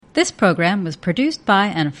This program was produced by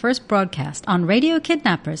and first broadcast on Radio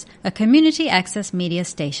Kidnappers, a community access media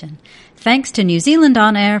station. Thanks to New Zealand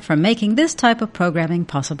On Air for making this type of programming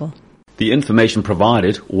possible. The information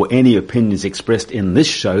provided or any opinions expressed in this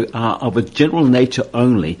show are of a general nature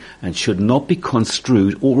only and should not be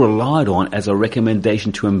construed or relied on as a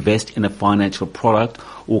recommendation to invest in a financial product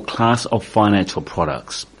or class of financial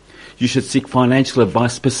products. You should seek financial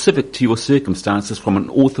advice specific to your circumstances from an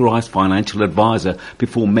authorized financial advisor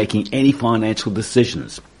before making any financial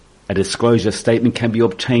decisions. A disclosure statement can be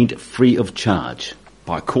obtained free of charge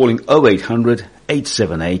by calling 0800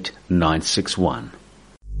 878 961.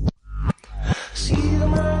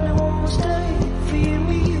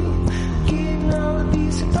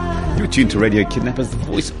 You're tuned to Radio Kidnappers, the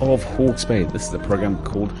voice of Hawke's Bay. This is a program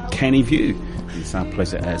called Canny View. It's our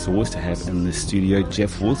pleasure, as always, to have in the studio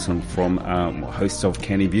Jeff Wilson, from hosts of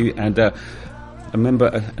Canny View, and a member,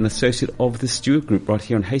 an associate of the Stewart Group right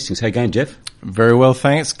here in Hastings. How you going, Jeff? Very well,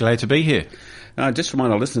 thanks. Glad to be here. Just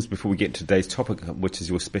remind our listeners before we get to today's topic, which is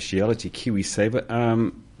your speciality,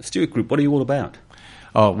 KiwiSaver. Stewart Group, what are you all about?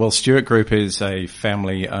 Oh, well, Stewart Group is a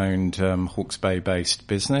family-owned Hawke's Bay-based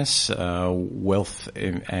business, wealth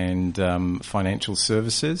and financial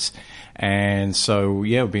services. And so,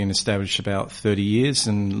 yeah, we've been established about 30 years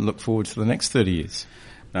and look forward to the next 30 years.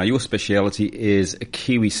 Now, your speciality is a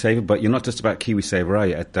KiwiSaver, but you're not just about KiwiSaver, are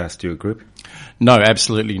you, at Stewart Group? No,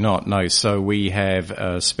 absolutely not. No. So we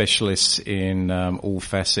have specialists in all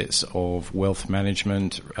facets of wealth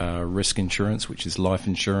management, risk insurance, which is life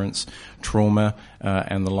insurance, trauma,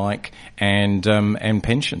 and the like, and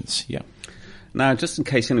pensions. Yeah. Now, just in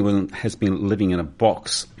case anyone has been living in a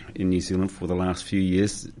box in New Zealand for the last few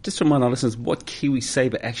years, just to remind our listeners what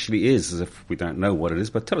KiwiSaver actually is, as if we don't know what it is.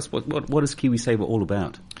 But tell us, what is KiwiSaver all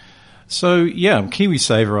about? So, yeah,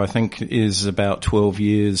 KiwiSaver, I think, is about 12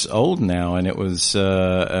 years old now, and it was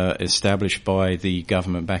established by the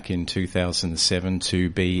government back in 2007 to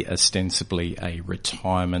be ostensibly a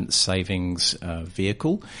retirement savings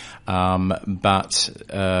vehicle. But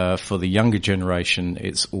for the younger generation,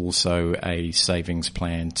 it's also a savings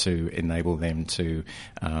plan to enable them to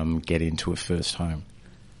get into a first home.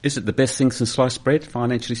 Is it the best thing since sliced bread,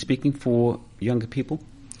 financially speaking, for younger people?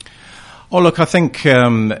 Oh, look, I think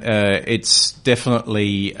it's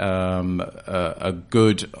definitely a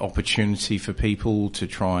good opportunity for people to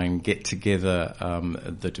try and get together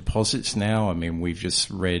the deposits now. I mean, we've just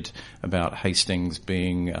read about Hastings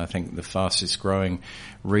being, I think, the fastest growing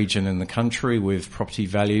region in the country with property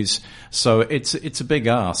values. So it's a big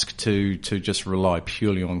ask to just rely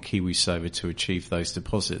purely on KiwiSaver to achieve those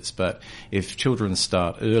deposits. But if children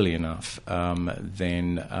start early enough,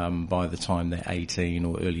 then by the time they're 18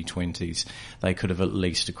 or early 20s, they could have at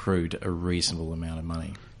least accrued a reasonable amount of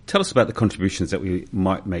money. Tell us about the contributions that we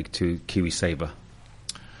might make to KiwiSaver.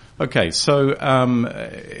 Okay, so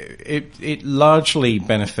it largely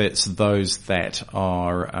benefits those that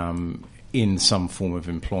are in some form of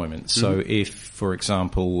employment. So if, for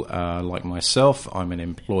example, like myself, I'm an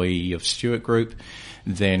employee of Stewart Group,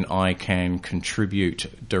 then I can contribute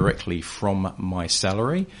directly from my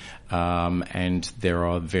salary. And there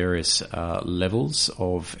are various levels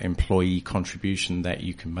of employee contribution that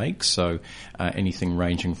you can make. So anything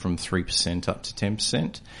ranging from 3% up to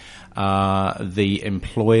 10%. The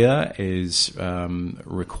employer is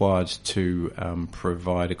required to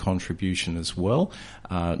provide a contribution as well,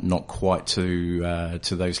 not quite to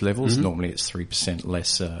those levels. Normally it's 3%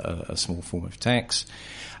 less a small form of tax.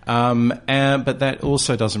 But that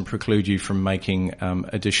also doesn't preclude you from making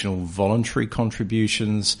additional voluntary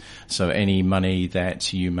contributions. So any money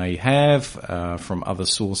that you may have from other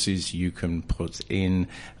sources, you can put in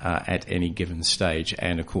at any given stage.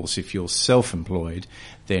 And of course, if you're self-employed,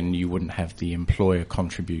 then you wouldn't have the employer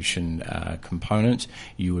contribution component.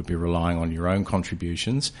 You would be relying on your own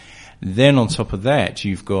contributions. Then on top of that,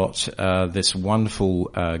 you've got this wonderful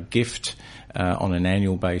gift on an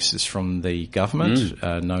annual basis from the government,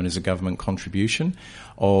 known as a government contribution,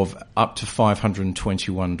 of up to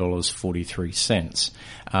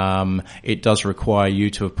 $521.43. It does require you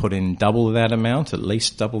to have put in double that amount, at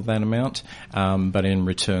least double that amount, but in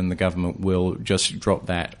return the government will just drop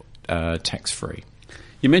that tax-free.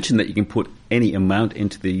 You mentioned that you can put any amount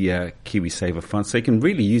into the KiwiSaver fund, so you can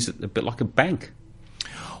really use it a bit like a bank.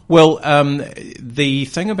 Well, the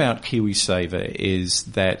thing about KiwiSaver is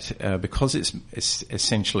that because it's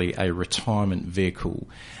essentially a retirement vehicle,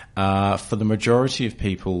 for the majority of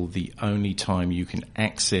people, the only time you can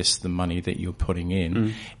access the money that you're putting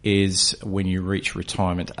in is when you reach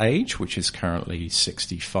retirement age, which is currently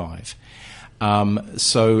 65.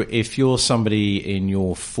 So if you're somebody in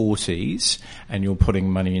your 40s and you're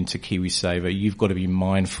putting money into KiwiSaver, you've got to be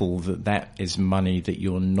mindful that that is money that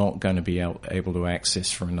you're not going to be able to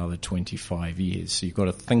access for another 25 years. So you've got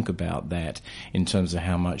to think about that in terms of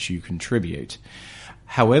how much you contribute.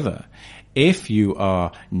 However, if you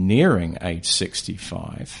are nearing age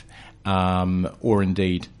 65, or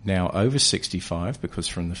indeed now over 65, because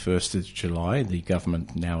from the 1st of July, the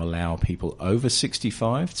government now allow people over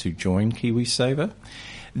 65 to join KiwiSaver,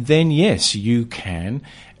 then yes, you can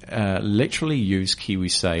literally use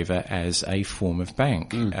KiwiSaver as a form of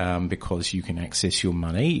bank, because you can access your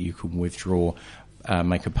money, you can withdraw,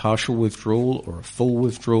 make a partial withdrawal or a full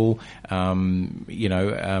withdrawal.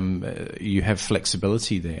 You have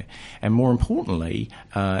flexibility there. And more importantly,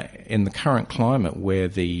 in the current climate where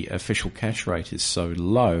the official cash rate is so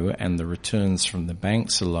low and the returns from the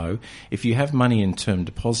banks are low, if you have money in term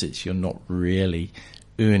deposits, you're not really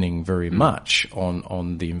earning very much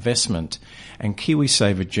on the investment. And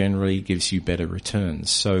KiwiSaver generally gives you better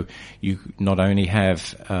returns. So you not only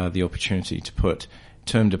have the opportunity to put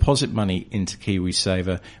term deposit money into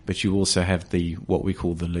KiwiSaver, but you also have what we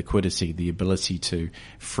call the liquidity, the ability to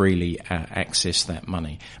freely access that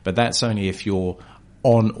money. But that's only if you're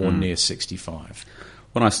on or near 65.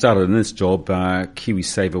 When I started in this job,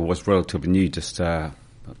 KiwiSaver was relatively new, just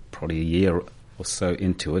probably a year or so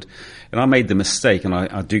into it. And I made the mistake, and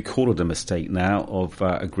I do call it a mistake now, of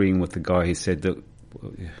agreeing with the guy who said that,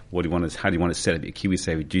 how do you want to set up your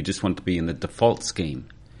KiwiSaver? Do you just want to be in the default scheme?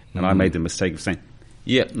 And I made the mistake of saying,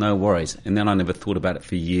 yeah, no worries. And then I never thought about it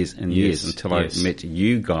for years and years until I met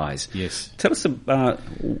you guys. Yes. Tell us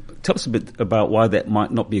a bit about why that might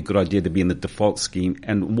not be a good idea to be in the default scheme,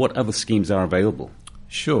 and what other schemes are available.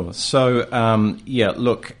 Sure. So,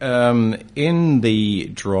 in the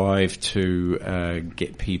drive to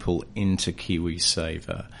get people into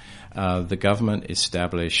KiwiSaver, the government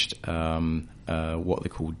established what they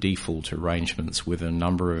call default arrangements with a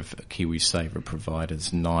number of KiwiSaver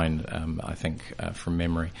providers, 9, I think, from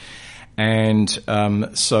memory. And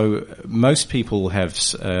so most people have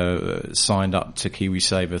signed up to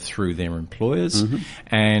KiwiSaver through their employers,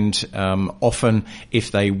 and often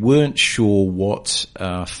if they weren't sure what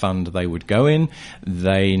fund they would go in,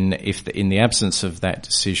 then in the absence of that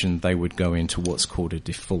decision, they would go into what's called a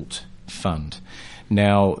default fund.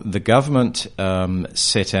 Now, the government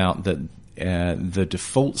set out that the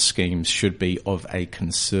default schemes should be of a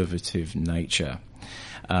conservative nature.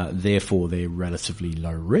 Therefore, they're relatively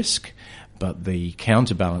low risk, but the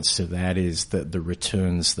counterbalance to that is that the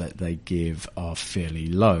returns that they give are fairly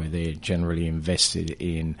low. They're generally invested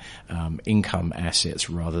in income assets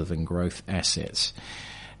rather than growth assets.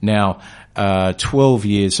 Now, 12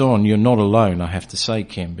 years on, you're not alone, I have to say,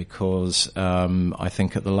 Kim, because I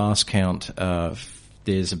think at the last count,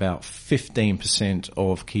 there's about 15%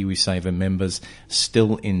 of KiwiSaver members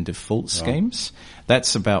still in default schemes.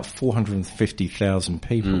 That's about 450,000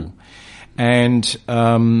 people. And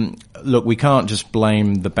look, we can't just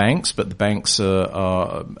blame the banks, but the banks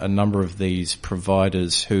are a number of these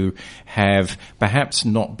providers who have perhaps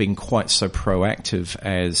not been quite so proactive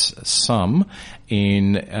as some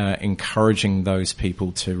in encouraging those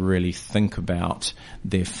people to really think about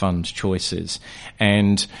their fund choices.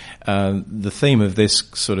 And the theme of this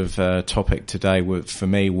sort of topic today for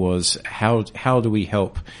me was how do we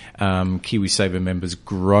help KiwiSaver members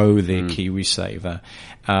grow their KiwiSaver?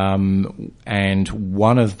 And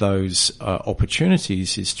one of those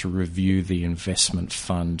opportunities is to review the investment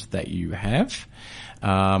fund that you have.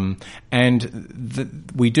 We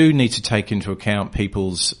do need to take into account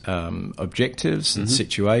people's objectives and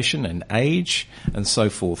situation and age and so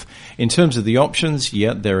forth. In terms of the options,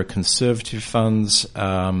 there are conservative funds,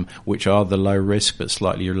 which are the low risk but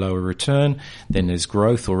slightly lower return. Then there's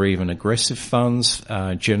growth or even aggressive funds,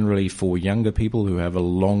 generally for younger people who have a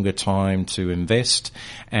longer time to invest,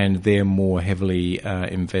 and they're more heavily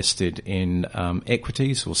invested in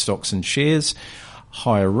equities or stocks and shares.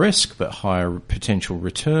 Higher risk but higher potential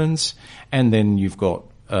returns, and then you've got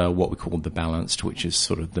what we call the balanced, which is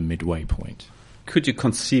sort of the midway point. Could you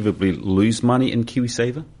conceivably lose money in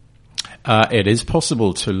KiwiSaver? It is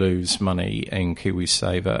possible to lose money in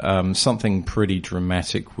KiwiSaver. Something pretty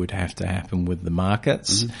dramatic would have to happen with the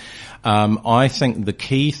markets. I think the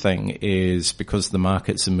key thing is, because the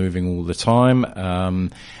markets are moving all the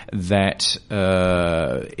time, that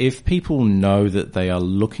if people know that they are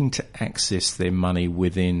looking to access their money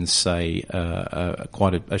within, say,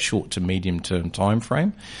 quite a short to medium term time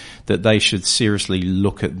frame, that they should seriously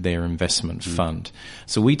look at their investment fund.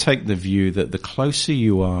 So we take the view that the closer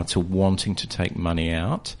you are to wanting to take money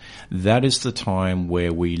out, that is the time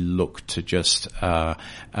where we look to just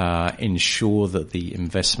ensure that the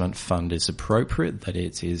investment fund is appropriate, that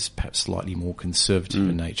it is perhaps slightly more conservative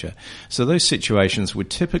in nature. So those situations would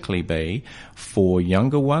typically be for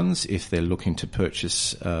younger ones, if they're looking to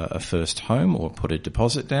purchase a first home or put a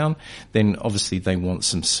deposit down, then obviously they want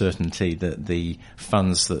some certainty that the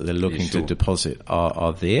funds that they're looking to deposit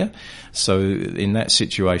are there. So in that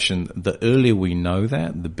situation, the earlier we know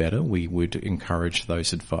that, the better. We would encourage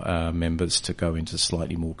those members to go into a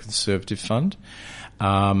slightly more conservative fund.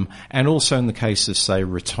 And also in the case of, say,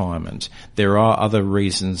 retirement, there are other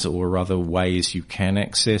reasons or other ways you can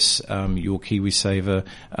access your KiwiSaver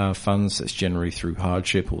funds. That's generally through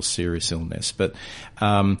hardship or serious illness. But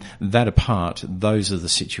that apart, those are the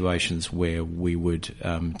situations where we would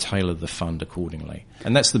tailor the fund accordingly.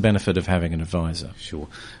 And that's the benefit of having an advisor. Sure.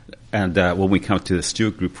 And when we come to the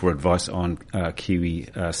Stewart Group for advice on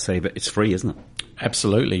KiwiSaver, it's free, isn't it?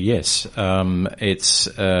 Absolutely, yes. It's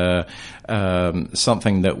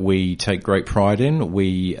something that we take great pride in.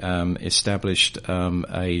 We established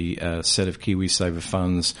a set of KiwiSaver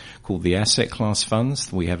funds called the asset class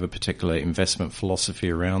funds. We have a particular investment philosophy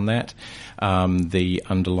around that. The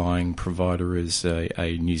underlying provider is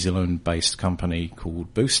a New Zealand-based company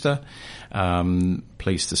called Booster.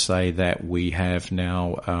 Pleased to say that we have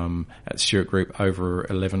now at Stewart Group over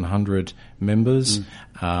 1,100 members,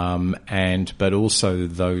 but also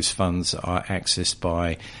those funds are accessed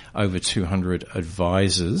by over 200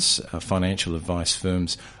 advisors, financial advice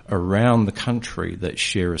firms around the country that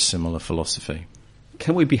share a similar philosophy.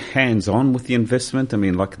 Can we be hands-on with the investment? I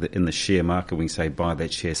mean, like in the share market, we can say buy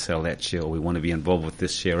that share, sell that share, or we want to be involved with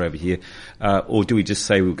this share over here. Or do we just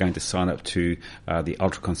say we're going to sign up to the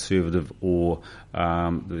ultra-conservative or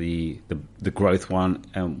the growth one,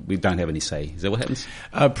 and we don't have any say? Is that what happens?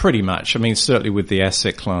 Pretty much. I mean, certainly with the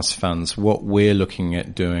asset class funds, what we're looking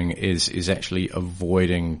at doing is actually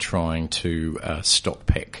avoiding trying to stock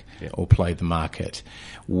pick or play the market.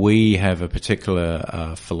 We have a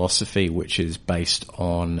particular philosophy which is based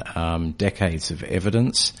on decades of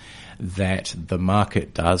evidence that the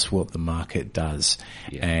market does what the market does.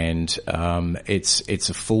 Yeah. And it's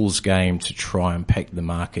a fool's game to try and pick the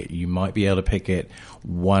market. You might be able to pick it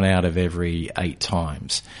 1 out of every 8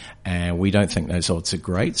 times. And we don't think those odds are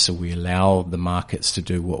great, so we allow the markets to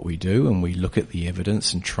do what we do, and we look at the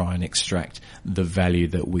evidence and try and extract the value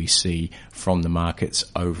that we see from the markets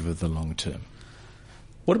over the long term.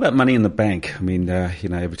 What about money in the bank? I mean,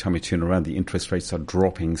 every time you turn around, the interest rates are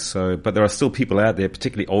dropping. So, but there are still people out there,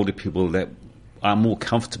 particularly older people, that are more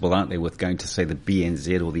comfortable, aren't they, with going to, say, the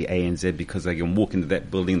BNZ or the ANZ, because they can walk into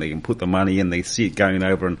that building, they can put the money in, they see it going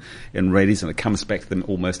over in readies, and it comes back to them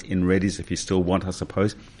almost in readies if you still want, I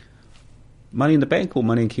suppose. Money in the bank or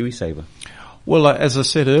money in KiwiSaver? Well, as I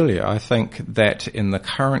said earlier, I think that in the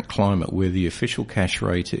current climate where the official cash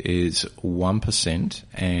rate is 1%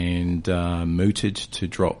 and mooted to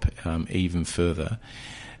drop even further,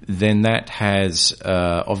 then that has,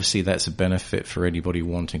 obviously that's a benefit for anybody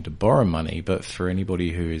wanting to borrow money, but for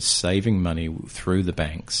anybody who is saving money through the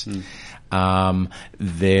banks, that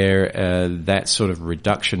sort of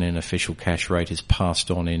reduction in official cash rate is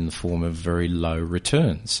passed on in the form of very low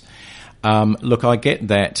returns. Look, I get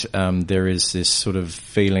that there is this sort of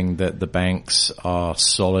feeling that the banks are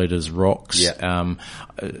solid as rocks. Yeah.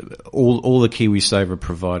 All the KiwiSaver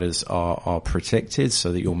providers are protected,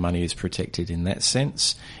 so that your money is protected in that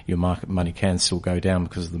sense. Your money can still go down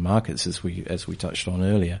because of the markets, as we touched on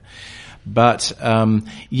earlier. But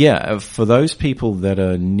for those people that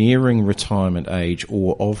are nearing retirement age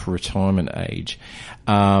or of retirement age,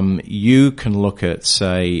 you can look at,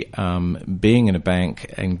 say, being in a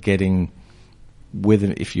bank and getting,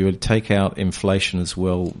 if you would take out inflation as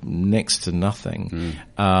well, next to nothing,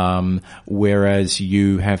 whereas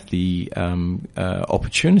you have the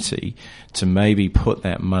opportunity to maybe put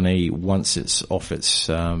that money, once it's off its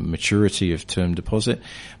maturity of term deposit,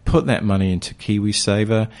 put that money into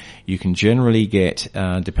KiwiSaver. You can generally get,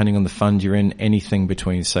 depending on the fund you're in, anything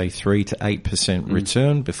between, say, 3 to 8%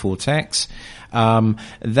 return before tax.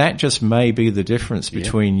 That just may be the difference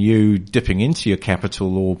between you dipping into your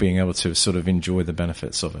capital or being able to sort of enjoy the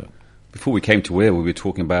benefits of it. Before we came to where we were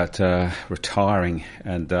talking about retiring,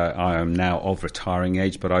 and I am now of retiring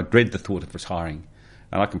age, but I dread the thought of retiring.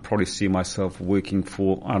 And I can probably see myself working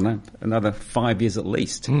for, I don't know, another 5 years at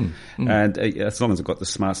least. And as long as I've got the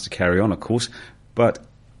smarts to carry on, of course. But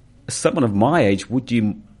someone of my age, would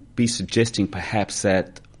you be suggesting perhaps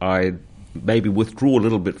that I maybe withdraw a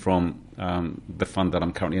little bit from the fund that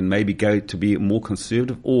I'm currently in, maybe go to be more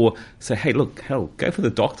conservative, or say, hey, look, hell, go for the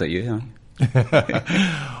doctor,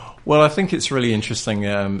 Well, I think it's really interesting.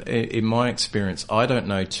 In my experience, I don't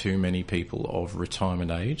know too many people of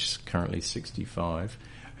retirement age, currently 65,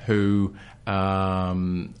 who are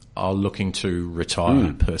looking to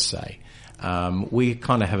retire per se. We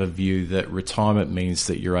kind of have a view that retirement means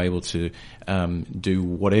that you're able to do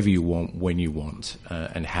whatever you want, when you want,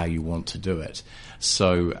 and how you want to do it.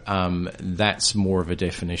 So that's more of a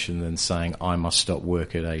definition than saying I must stop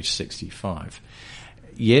work at age 65.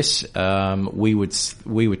 Yes, we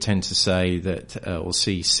would tend to say that or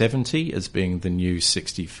see 70 as being the new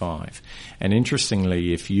 65. And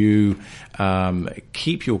interestingly, if you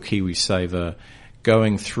keep your KiwiSaver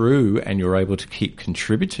going through and you're able to keep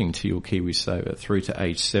contributing to your KiwiSaver through to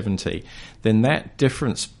age 70, then that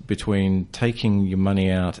difference between taking your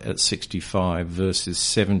money out at 65 versus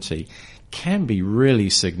 70 can be really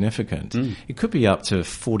significant. It could be up to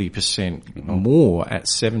 40% more at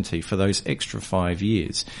 70 for those extra 5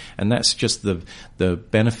 years. And that's just the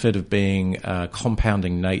benefit of being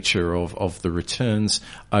compounding nature of the returns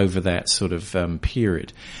over that sort of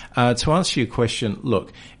period. To answer your question,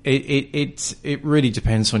 look, it really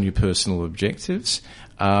depends on your personal objectives.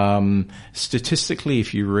 Statistically,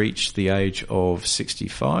 if you reach the age of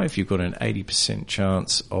 65, you've got an 80%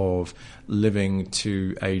 chance of living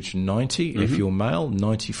to age 90 if you're male,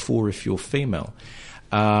 94 if you're female.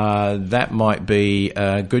 That might be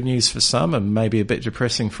good news for some and maybe a bit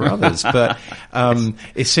depressing for others. But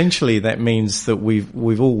essentially that means that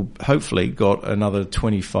we've all hopefully got another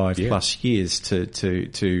 25 plus years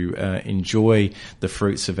to enjoy the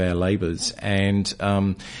fruits of our labours. And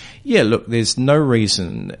look, there's no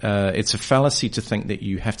reason. It's a fallacy to think that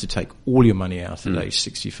you have to take all your money out at age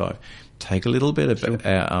 65. Take a little bit of it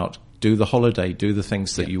out. Do the holiday, do the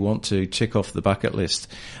things that you want to tick off the bucket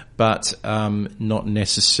list, but not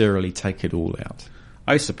necessarily take it all out.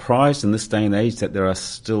 Are you surprised in this day and age that there are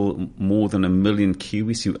still more than 1 million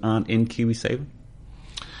Kiwis who aren't in KiwiSaver?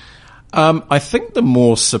 I think the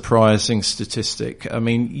more surprising statistic, I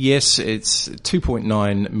mean, yes, it's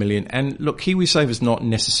 2.9 million. And look, KiwiSaver is not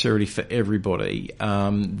necessarily for everybody.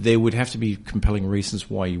 There would have to be compelling reasons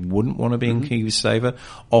why you wouldn't want to be in KiwiSaver.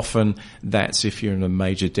 Often that's if you're in a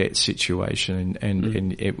major debt situation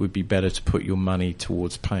and it would be better to put your money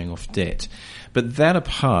towards paying off debt. But that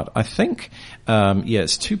apart, I think,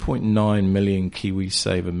 it's 2.9 million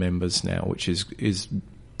KiwiSaver members now, which is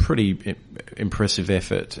pretty impressive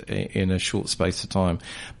effort in a short space of time.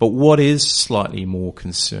 But what is slightly more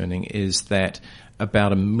concerning is that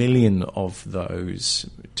about 1 million of those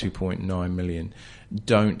 2.9 million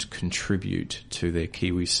don't contribute to their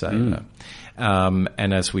KiwiSaver.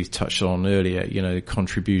 And as we touched on earlier,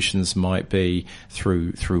 contributions might be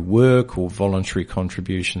through work or voluntary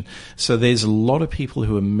contribution. So there's a lot of people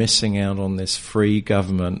who are missing out on this free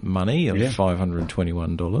government money of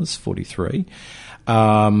 $521.43.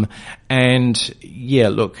 I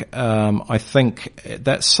think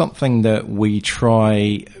that's something that we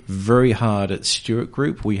try very hard at Stewart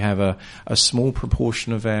Group. We have a small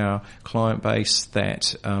proportion of our client base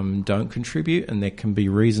that don't contribute, and there can be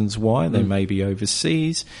reasons why. They may be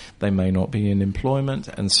overseas, they may not be in employment,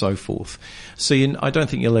 and so forth. So I don't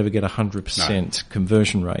think you'll ever get 100%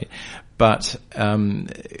 conversion rate. But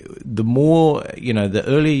the more, the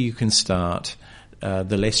earlier you can start,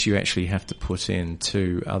 the less you actually have to put in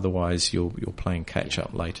to, otherwise you're playing catch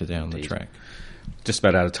up later down the track. Just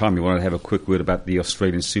about out of time. You want to have a quick word about the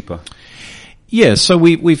Australian Super? Yeah, so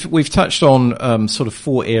we've touched on sort of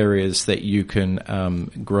 4 areas that you can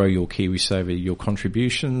grow your KiwiSaver: your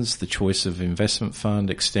contributions, the choice of investment fund,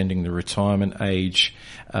 extending the retirement age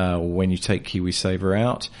when you take KiwiSaver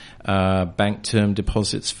out, bank term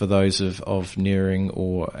deposits for those of nearing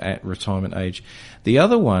or at retirement age. The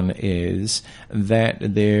other one is that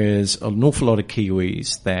there's an awful lot of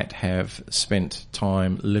Kiwis that have spent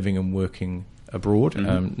time living and working abroad,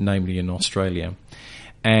 namely in Australia.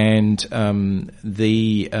 And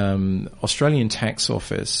the Australian Tax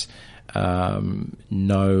Office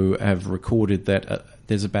have recorded that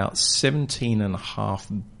there's about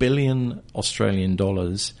 17.5 billion Australian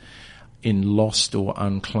dollars in lost or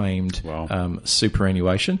unclaimed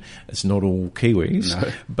superannuation. It's not all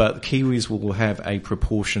Kiwis, but Kiwis will have a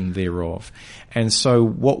proportion thereof. And so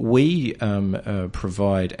what we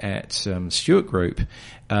provide at Stewart Group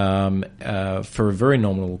for a very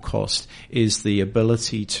nominal cost is the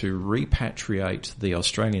ability to repatriate the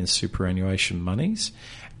Australian superannuation monies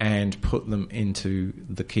and put them into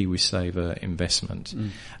the KiwiSaver investment.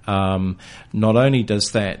 Not only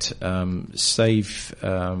does that save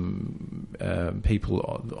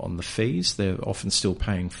people on the fees, they're often still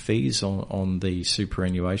paying fees on the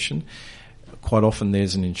superannuation. Quite often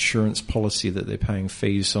there's an insurance policy that they're paying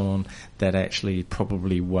fees on that actually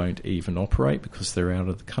probably won't even operate because they're out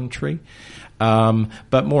of the country.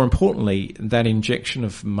 But more importantly, that injection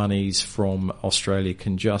of monies from Australia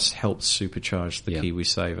can just help supercharge the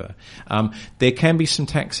KiwiSaver. There can be some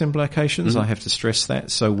tax implications. I have to stress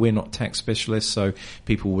that. So we're not tax specialists, so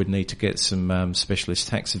people would need to get some specialist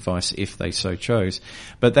tax advice if they so chose.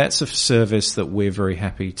 But that's a service that we're very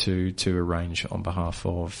happy to arrange on behalf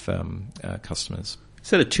of customers.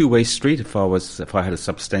 Is that a two-way street? If I had a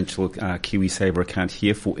substantial KiwiSaver account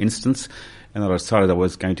here, for instance, and I decided I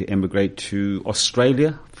was going to emigrate to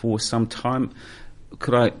Australia for some time,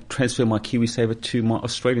 could I transfer my KiwiSaver to my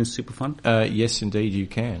Australian super fund? Yes, indeed, you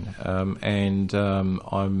can.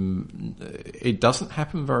 It doesn't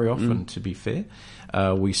happen very often, to be fair.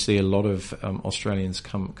 We see a lot of Australians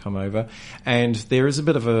come over, and there is a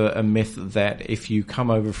bit of a myth that if you come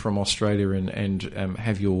over from Australia and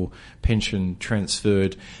have your pension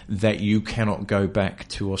transferred, that you cannot go back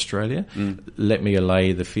to Australia. Let me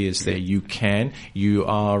allay the fears there. You can. You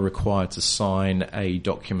are required to sign a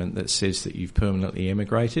document that says that you've permanently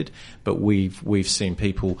emigrated, but we've seen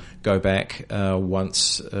people go back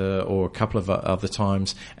once or a couple of other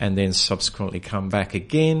times and then subsequently come back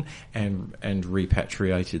again and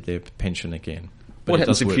repatriated their pension again. But it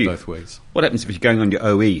does work both ways. What happens if you're going on your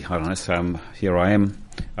OE? I don't know, so here I am,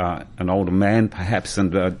 an older man perhaps,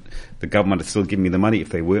 and the government is still giving me the money if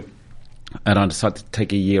they were, and I decide to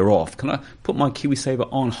take a year off. Can I put my KiwiSaver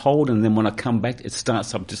on hold, and then when I come back it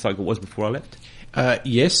starts up just like it was before I left?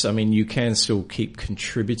 Yes, I mean, you can still keep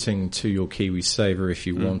contributing to your KiwiSaver if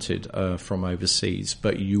you wanted from overseas,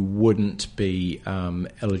 but you wouldn't be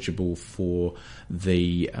eligible for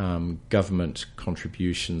the government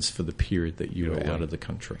contributions for the period that you were out of the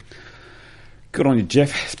country. Good on you,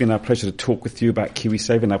 Jeff. It's been our pleasure to talk with you about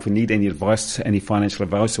KiwiSaver. Now, if we need any advice, any financial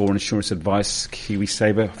advice or insurance advice,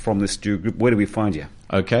 KiwiSaver from the Stew Group, where do we find you?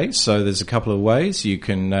 Okay, so there's a couple of ways. You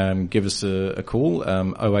can give us a call,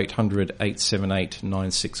 0800 878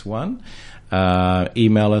 961.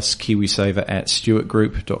 Email us,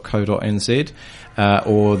 kiwisaver@stewartgroup.co.nz.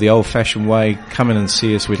 Or the old-fashioned way, come in and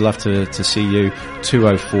see us. We'd love to see you,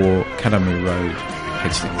 204 Karamu Road,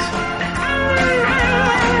 Hastings.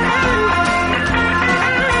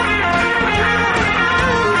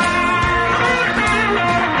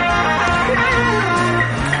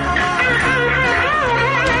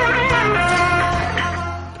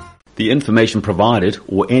 The information provided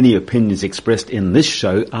or any opinions expressed in this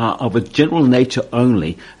show are of a general nature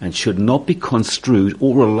only and should not be construed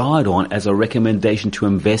or relied on as a recommendation to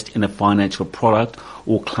invest in a financial product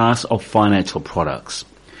or class of financial products.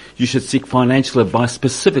 You should seek financial advice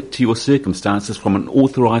specific to your circumstances from an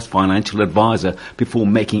authorized financial advisor before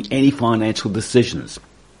making any financial decisions.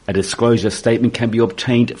 A disclosure statement can be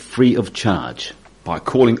obtained free of charge by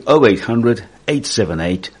calling 0800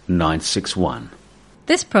 878 961.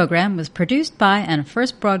 This program was produced by and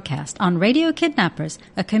first broadcast on Radio Kidnappers,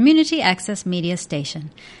 a community access media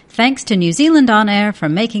station. Thanks to New Zealand On Air for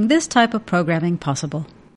making this type of programming possible.